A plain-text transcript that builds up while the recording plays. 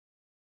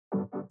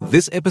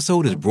This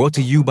episode is brought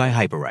to you by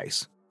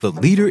Hyperice, the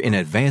leader in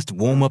advanced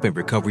warm-up and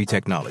recovery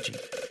technology.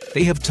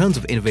 They have tons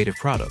of innovative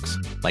products,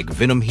 like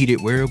Venom-heated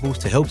wearables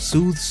to help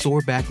soothe sore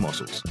back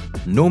muscles,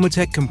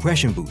 Normatec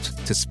compression boots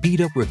to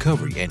speed up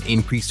recovery and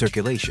increase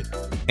circulation,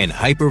 and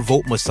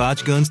Hypervolt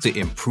massage guns to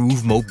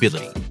improve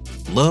mobility.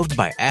 Loved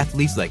by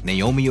athletes like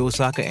Naomi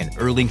Osaka and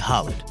Erling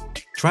Haaland.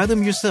 Try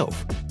them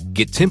yourself.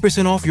 Get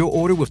 10% off your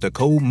order with the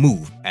code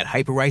MOVE at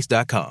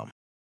Hyperice.com.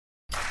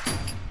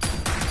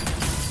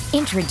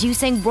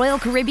 Introducing Royal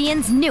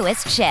Caribbean's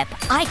newest ship,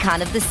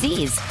 Icon of the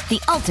Seas, the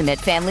ultimate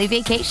family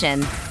vacation.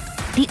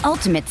 The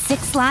ultimate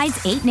 6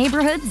 slides, 8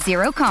 neighborhoods,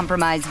 0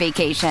 compromise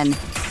vacation.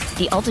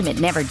 The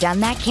ultimate never done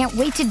that, can't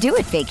wait to do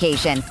it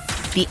vacation.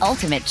 The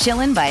ultimate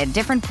chillin' by a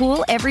different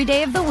pool every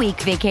day of the week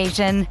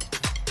vacation.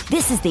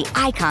 This is the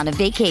Icon of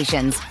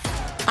Vacations.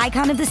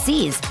 Icon of the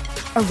Seas,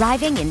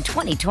 arriving in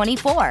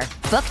 2024.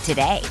 Book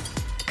today.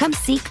 Come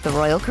seek the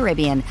Royal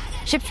Caribbean.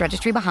 Ships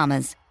Registry,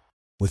 Bahamas.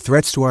 With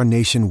threats to our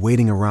nation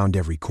waiting around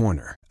every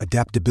corner,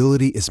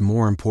 adaptability is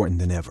more important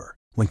than ever.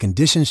 When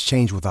conditions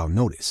change without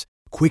notice,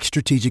 quick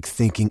strategic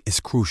thinking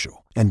is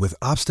crucial. And with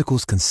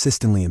obstacles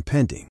consistently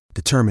impending,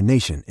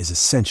 determination is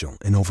essential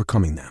in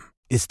overcoming them.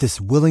 It's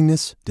this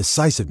willingness,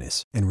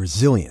 decisiveness, and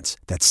resilience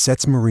that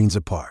sets Marines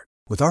apart.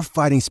 With our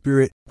fighting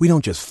spirit, we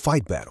don't just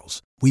fight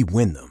battles, we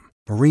win them.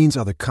 Marines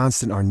are the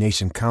constant our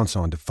nation counts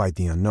on to fight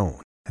the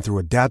unknown. And through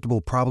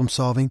adaptable problem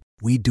solving,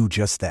 we do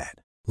just that.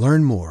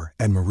 Learn more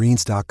at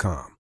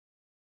marines.com.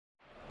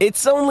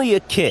 It's only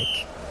a kick,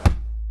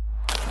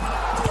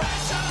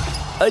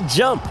 a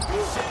jump,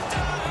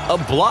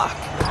 a block.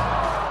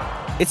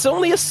 It's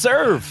only a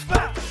serve.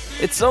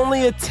 It's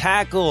only a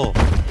tackle,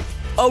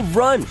 a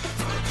run.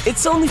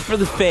 It's only for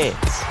the fans.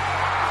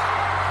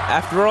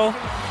 After all,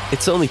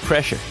 it's only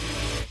pressure.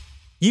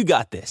 You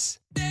got this.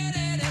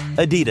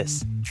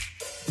 Adidas.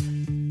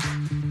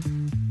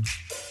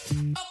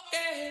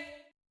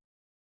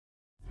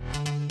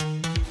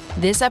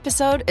 This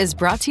episode is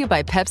brought to you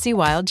by Pepsi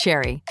Wild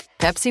Cherry.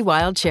 Pepsi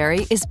Wild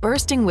Cherry is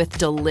bursting with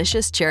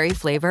delicious cherry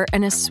flavor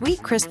and a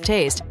sweet, crisp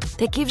taste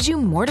that gives you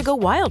more to go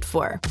wild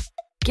for.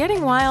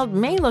 Getting wild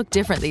may look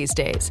different these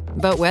days,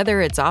 but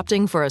whether it's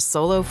opting for a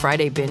solo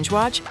Friday binge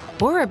watch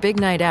or a big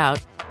night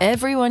out,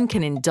 everyone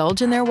can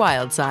indulge in their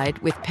wild side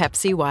with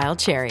Pepsi Wild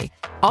Cherry.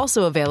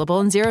 Also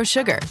available in Zero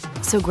Sugar.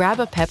 So grab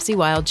a Pepsi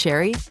Wild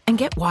Cherry and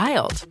get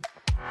wild.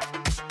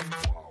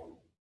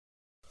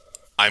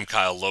 I'm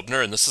Kyle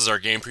Loebner, and this is our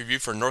game preview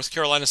for North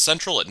Carolina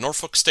Central at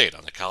Norfolk State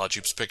on the College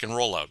Hoops Pick and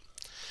Rollout.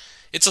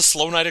 It's a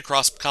slow night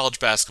across college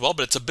basketball,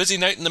 but it's a busy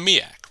night in the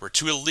MEAC, where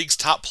 2 of the league's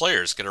top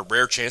players get a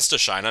rare chance to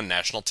shine on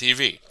national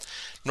TV.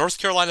 North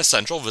Carolina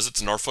Central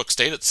visits Norfolk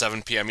State at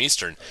 7 p.m.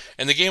 Eastern,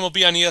 and the game will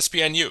be on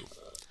ESPNU.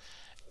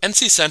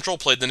 NC Central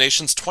played the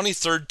nation's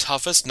 23rd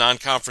toughest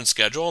non-conference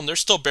schedule, and they're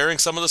still bearing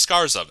some of the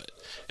scars of it,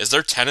 as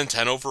they're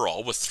 10-10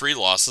 overall with 3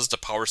 losses to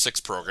Power 6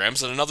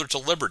 programs and another to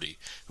Liberty,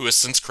 who has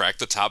since cracked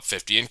the top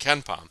 50 in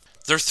KenPom.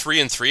 They're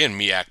 3-3 in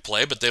MEAC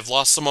play, but they've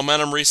lost some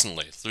momentum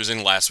recently,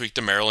 losing last week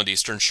to Maryland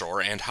Eastern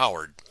Shore and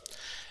Howard.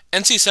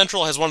 NC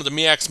Central has one of the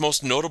MEAC's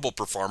most notable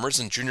performers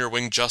in junior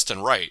wing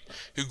Justin Wright,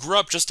 who grew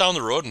up just down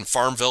the road in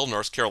Farmville,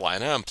 North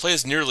Carolina, and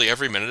plays nearly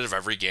every minute of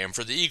every game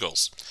for the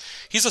Eagles.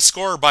 He's a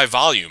scorer by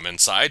volume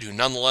inside, who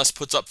nonetheless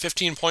puts up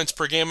 15 points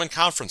per game in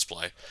conference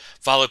play,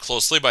 followed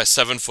closely by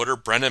 7-footer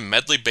Brennan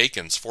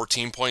Medley-Bacon's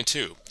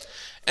 14.2.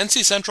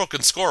 NC Central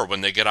can score when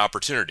they get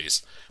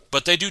opportunities,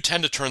 but they do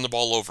tend to turn the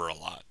ball over a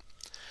lot.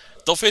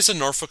 They'll face a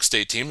Norfolk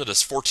State team that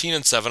is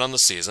 14-7 on the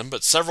season,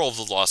 but several of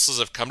the losses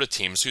have come to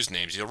teams whose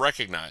names you'll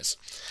recognize.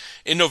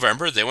 In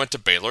November, they went to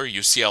Baylor,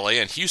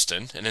 UCLA, and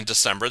Houston, and in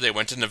December, they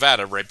went to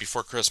Nevada right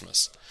before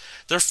Christmas.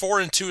 They're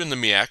 4-2 in the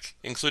MEAC,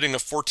 including a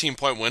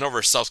 14-point win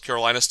over South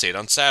Carolina State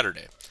on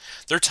Saturday.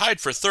 They're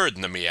tied for 3rd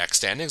in the MEAC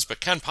standings,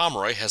 but Ken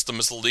Pomeroy has them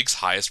as the league's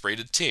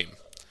highest-rated team.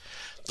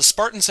 The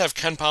Spartans have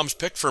KenPom's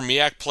pick for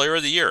MEAC Player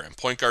of the Year and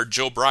point guard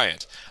Joe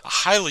Bryant, a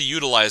highly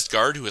utilized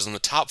guard who is in the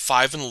top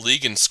 5 in the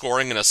league in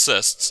scoring and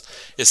assists,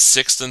 is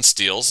 6th in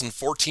steals, and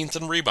 14th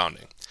in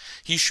rebounding.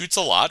 He shoots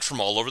a lot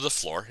from all over the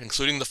floor,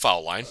 including the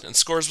foul line, and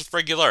scores with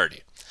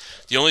regularity.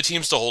 The only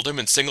teams to hold him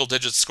in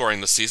single-digit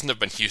scoring this season have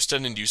been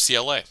Houston and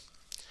UCLA.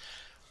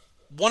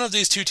 One of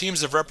these 2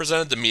 teams have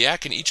represented the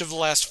MEAC in each of the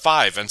last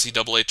 5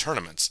 NCAA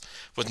tournaments,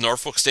 with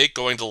Norfolk State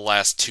going to the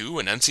last 2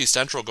 and NC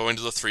Central going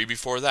to the 3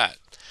 before that.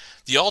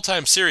 The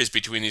all-time series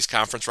between these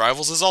conference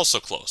rivals is also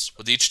close,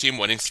 with each team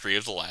winning 3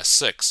 of the last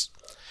 6.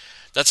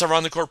 That's our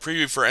on-the-court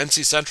preview for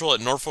NC Central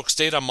at Norfolk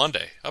State on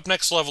Monday. Up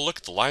next, we'll have a look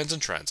at the lines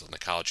and trends on the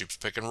College Hoops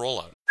Pick and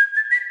Rollout.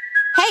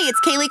 Hey,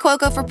 it's Kaylee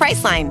Cuoco for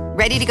Priceline.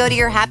 Ready to go to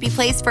your happy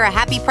place for a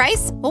happy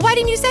price? Well, why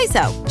didn't you say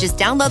so? Just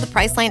download the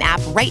Priceline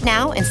app right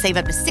now and save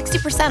up to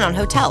 60% on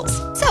hotels.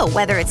 So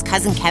whether it's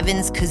Cousin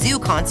Kevin's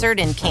Kazoo Concert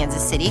in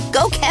Kansas City,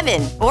 go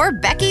Kevin, or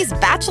Becky's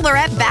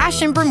Bachelorette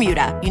Bash in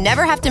Bermuda, you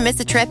never have to miss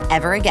a trip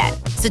ever again.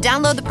 So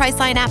download the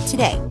Priceline app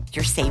today.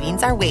 Your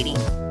savings are waiting.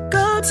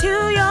 Go to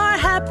your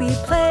happy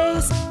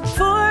place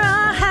for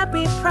a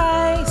happy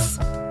price.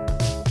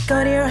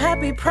 Go to your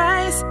happy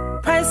price,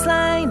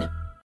 Priceline.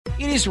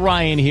 It is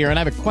Ryan here, and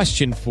I have a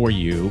question for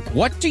you.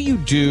 What do you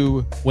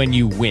do when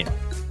you win?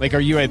 Like, are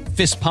you a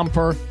fist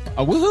pumper,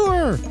 a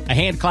woohooer, a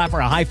hand clapper,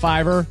 a high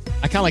fiver?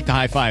 I kind of like the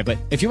high five, but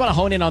if you want to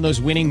hone in on those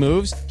winning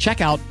moves,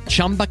 check out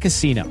Chumba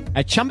Casino.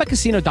 At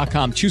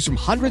ChumbaCasino.com, choose from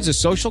hundreds of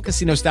social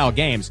casino-style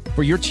games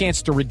for your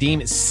chance to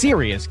redeem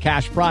serious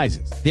cash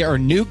prizes. There are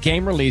new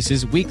game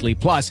releases weekly,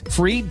 plus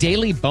free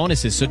daily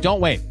bonuses. So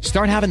don't wait.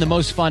 Start having the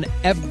most fun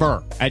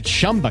ever at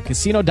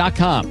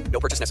ChumbaCasino.com.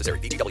 No purchase necessary.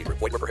 VGW. Void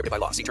where prohibited by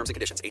law. See terms and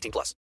conditions.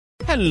 18+.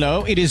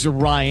 Hello, it is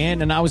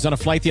Ryan, and I was on a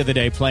flight the other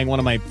day playing one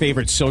of my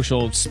favorite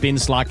social spin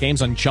slot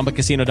games on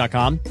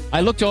ChumbaCasino.com. I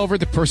looked over at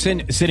the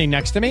person sitting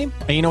next to me,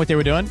 and you know what they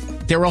were doing?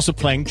 They were also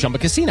playing Chumba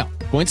Casino.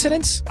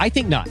 Coincidence? I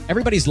think not.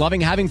 Everybody's loving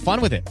having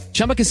fun with it.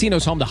 Chumba Casino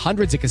is home to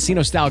hundreds of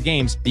casino-style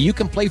games that you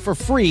can play for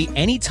free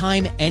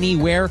anytime,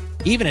 anywhere,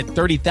 even at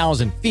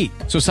 30,000 feet.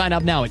 So sign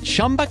up now at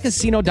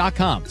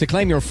ChumbaCasino.com to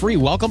claim your free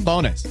welcome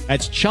bonus.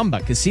 That's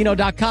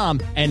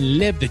ChumbaCasino.com and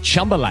live the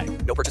Chumba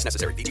life. No purchase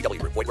necessary.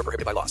 VGW. Void where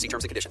prohibited by law. See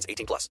terms and conditions.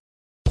 18+.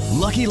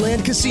 Lucky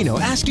Land Casino,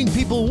 asking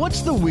people,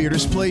 what's the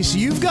weirdest place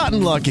you've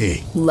gotten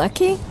lucky?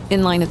 Lucky?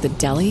 In line at the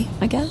deli,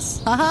 I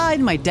guess? Aha,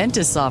 in my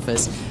dentist's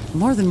office.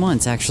 More than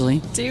once,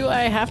 actually. Do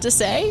I have to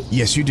say?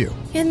 Yes, you do.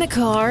 In the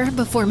car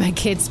before my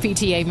kids'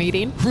 PTA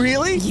meeting.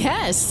 Really?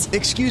 Yes.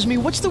 Excuse me,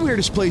 what's the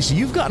weirdest place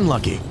you've gotten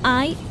lucky?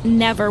 I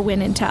never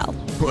win and tell.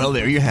 Well,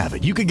 there you have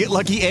it. You can get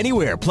lucky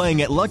anywhere,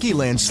 playing at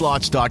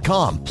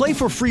LuckyLandSlots.com. Play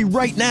for free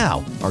right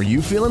now. Are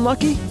you feeling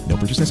lucky? No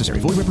purchase necessary.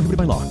 Void where prohibited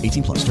by law.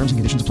 18+. Terms and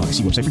conditions apply.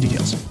 See website for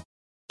details.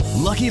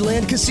 Lucky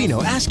Land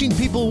Casino, asking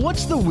people,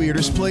 what's the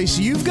weirdest place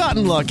you've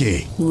gotten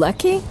lucky?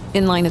 Lucky?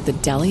 In line at the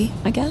deli,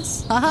 I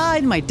guess? Aha,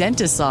 in my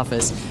dentist's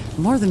office.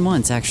 More than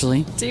once,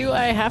 actually. Do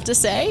I have to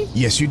say?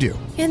 Yes, you do.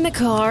 In the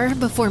car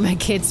before my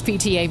kids'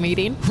 PTA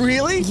meeting.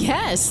 Really?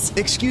 Yes.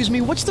 Excuse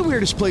me, what's the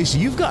weirdest place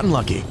you've gotten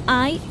lucky?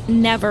 I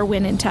never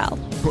win and tell.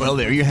 Well,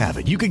 there you have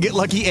it. You can get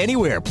lucky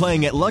anywhere,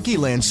 playing at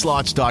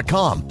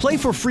LuckyLandSlots.com. Play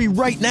for free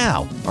right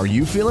now. Are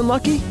you feeling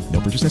lucky? No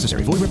purchase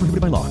necessary. Void where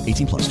prohibited by law.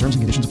 18+. Terms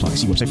and conditions apply.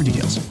 See website for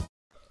details.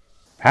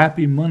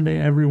 Happy Monday,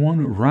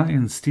 everyone.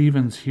 Ryan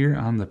Stevens here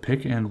on the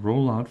pick and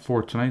rollout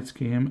for tonight's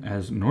game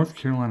as North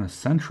Carolina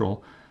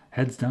Central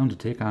heads down to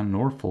take on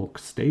Norfolk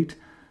State.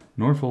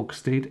 Norfolk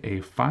State, a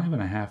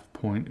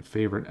 5.5-point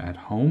favorite at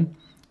home.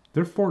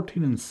 They're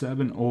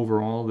 14-7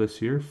 overall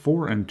this year,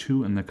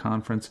 4-2 in the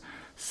conference,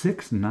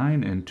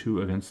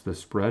 6-9-2 against the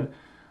spread.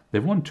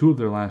 They've won 2 of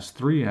their last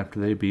 3 after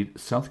they beat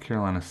South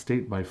Carolina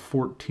State by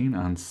 14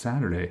 on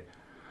Saturday.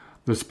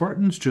 The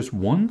Spartans just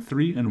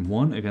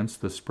 1-3-1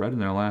 against the spread in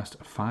their last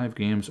 5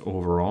 games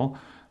overall.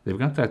 They've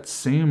got that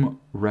same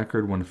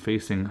record when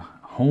facing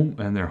home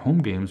and their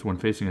home games when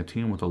facing a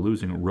team with a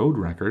losing road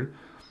record.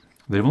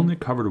 They've only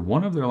covered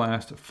 1 of their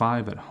last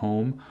 5 at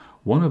home,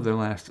 1 of their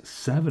last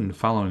 7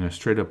 following a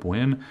straight-up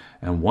win,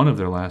 and 1 of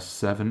their last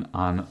 7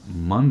 on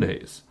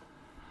Mondays.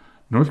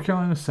 North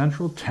Carolina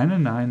Central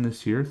 10-9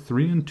 this year,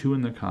 3-2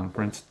 in the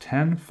conference,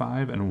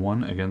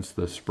 10-5-1 against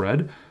the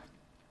spread.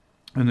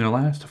 In their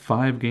last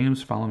 5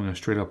 games following a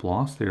straight-up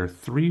loss, they are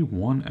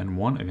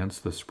 3-1-1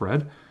 against the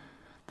spread.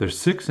 They're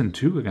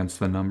 6-2 against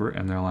the number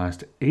in their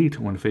last 8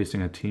 when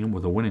facing a team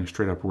with a winning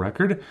straight-up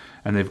record,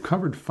 and they've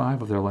covered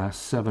 5 of their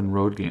last 7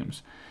 road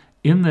games.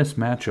 In this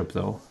matchup,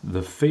 though,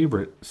 the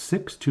favorite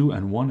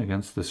 6-2-1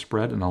 against the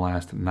spread in the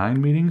last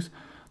 9 meetings.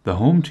 The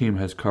home team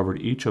has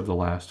covered each of the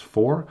last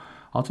 4.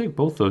 I'll take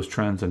both those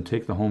trends and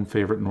take the home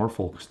favorite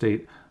Norfolk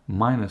State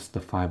minus the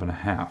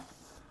 5.5.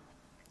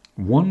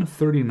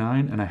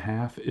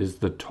 139.5 is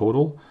the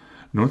total.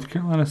 North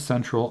Carolina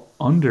Central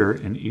under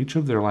in each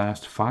of their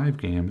last 5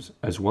 games,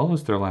 as well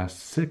as their last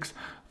 6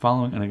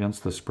 following an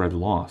against the spread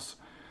loss.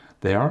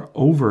 They are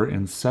over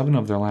in 7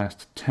 of their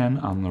last 10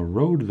 on the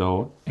road,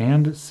 though,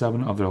 and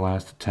 7 of their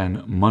last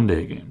 10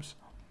 Monday games.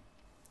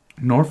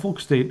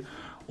 Norfolk State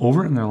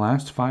over in their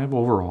last 5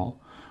 overall,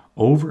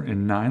 over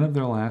in 9 of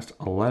their last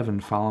 11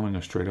 following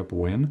a straight-up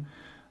win.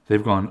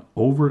 They've gone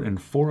over in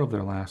 4 of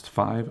their last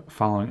 5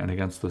 following an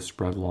against the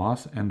spread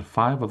loss, and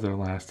 5 of their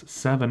last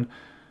 7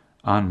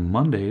 on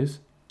Mondays.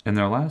 In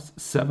their last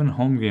 7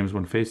 home games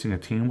when facing a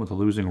team with a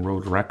losing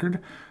road record,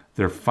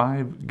 they're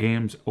 5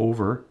 games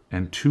over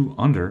and 2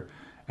 under,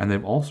 and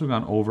they've also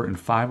gone over in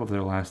 5 of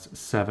their last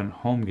 7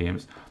 home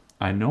games.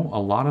 I know a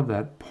lot of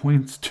that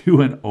points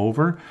to an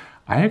over.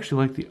 I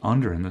actually like the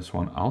under in this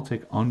one. I'll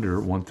take under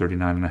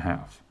 139.5.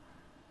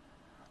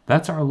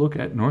 That's our look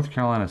at North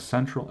Carolina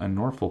Central and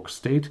Norfolk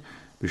State.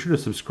 Be sure to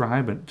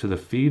subscribe to the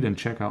feed and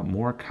check out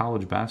more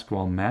college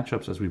basketball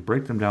matchups as we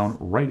break them down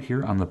right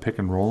here on the Pick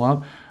and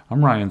Rollout.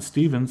 I'm Ryan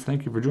Stevens.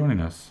 Thank you for joining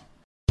us.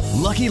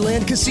 Lucky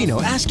Land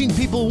Casino, asking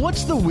people,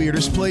 what's the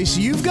weirdest place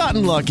you've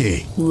gotten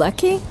lucky?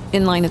 Lucky?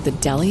 In line at the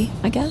deli,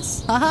 I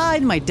guess? Aha,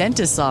 in my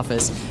dentist's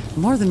office.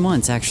 More than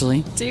once,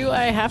 actually. Do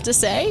I have to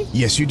say?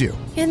 Yes, you do.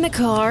 In the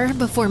car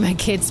before my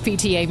kids'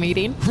 PTA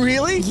meeting.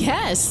 Really?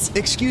 Yes.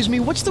 Excuse me,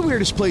 what's the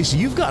weirdest place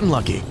you've gotten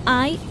lucky?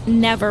 I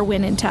never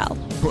win and tell.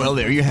 Well,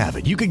 there you have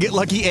it. You can get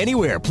lucky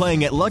anywhere,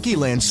 playing at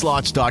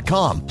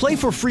LuckyLandSlots.com. Play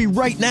for free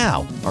right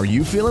now. Are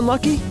you feeling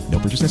lucky? No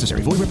purchase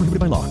necessary. Void where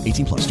prohibited by law.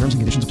 18 plus. Terms and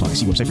conditions apply.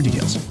 See website for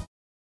details.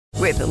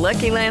 With the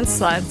Lucky Land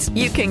Slots,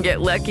 you can get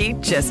lucky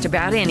just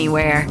about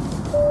anywhere.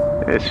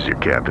 This is your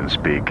captain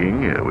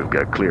speaking. We've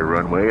got clear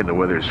runway and the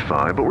weather's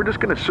fine, but we're just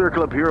going to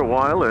circle up here a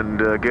while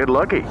and get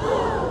lucky.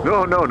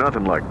 No,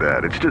 nothing like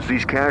that. It's just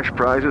these cash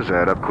prizes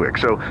add up quick.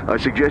 So I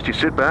suggest you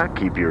sit back,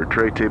 keep your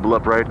tray table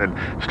upright, and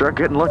start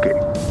getting lucky.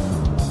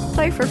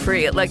 Play for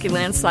free at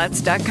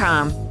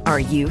LuckyLandSlots.com. Are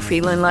you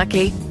feeling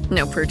lucky?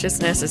 No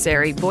purchase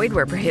necessary. Void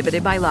where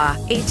prohibited by law.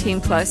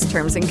 18 plus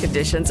terms and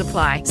conditions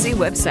apply. See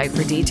website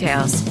for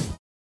details.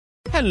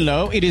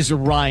 Hello, it is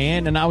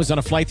Ryan, and I was on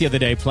a flight the other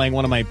day playing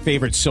one of my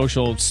favorite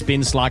social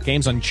spin slot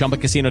games on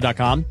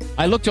ChumbaCasino.com.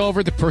 I looked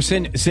over the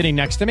person sitting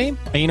next to me,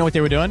 and you know what they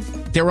were doing?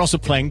 They were also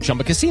playing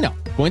Chumba Casino.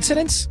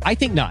 Coincidence? I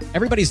think not.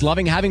 Everybody's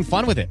loving having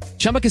fun with it.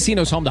 Chumba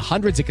Casino is home to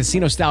hundreds of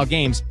casino-style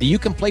games that you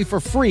can play for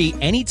free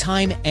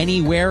anytime,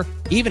 anywhere,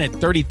 even at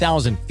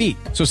 30,000 feet.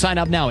 So sign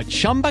up now at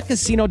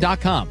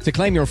ChumbaCasino.com to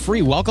claim your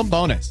free welcome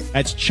bonus.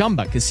 That's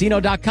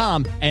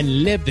ChumbaCasino.com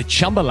and live the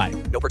Chumba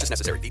life. No purchase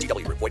necessary.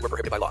 VGW. Void where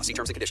prohibited by law. See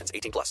terms and conditions.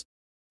 18 plus.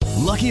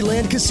 Lucky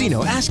Land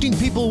Casino, asking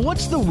people,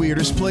 what's the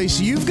weirdest place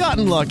you've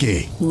gotten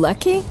lucky?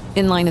 Lucky?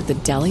 In line at the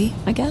deli,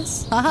 I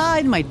guess? Aha,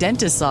 in my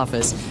dentist's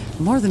office.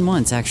 More than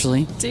once,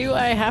 actually. Do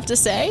I have to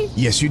say?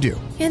 Yes, you do.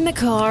 In the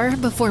car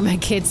before my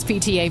kids'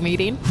 PTA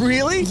meeting.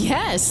 Really?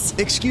 Yes.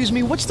 Excuse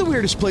me, what's the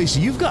weirdest place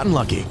you've gotten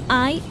lucky?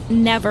 I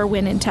never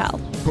win and tell.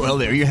 Well,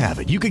 there you have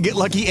it. You can get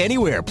lucky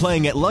anywhere,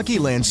 playing at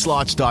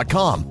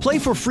LuckyLandSlots.com. Play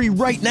for free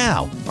right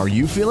now. Are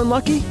you feeling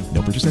lucky?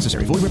 No purchase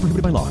necessary. Void where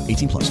prohibited by law.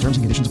 18 plus. Terms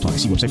and conditions apply.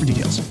 See website for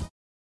details.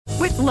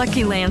 With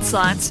Lucky Land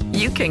Slots,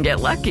 you can get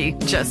lucky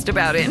just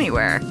about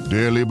anywhere.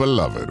 Dearly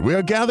beloved, we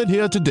are gathered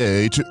here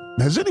today to...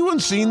 Has anyone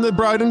seen the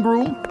bride and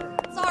groom?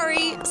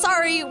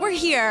 Sorry, we're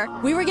here.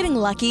 We were getting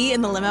lucky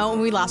in the limo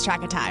and we lost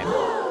track of time.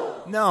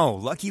 No,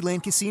 Lucky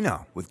Land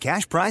Casino, with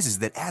cash prizes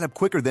that add up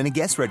quicker than a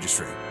guest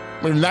registry.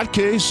 In that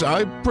case,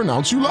 I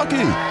pronounce you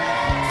lucky.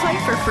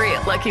 Play for free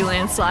at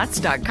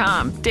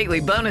LuckyLandSlots.com.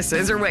 Daily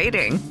bonuses are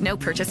waiting. No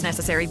purchase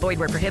necessary. Void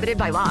where prohibited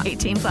by law.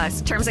 18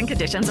 plus. Terms and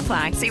conditions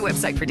apply. See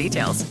website for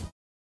details.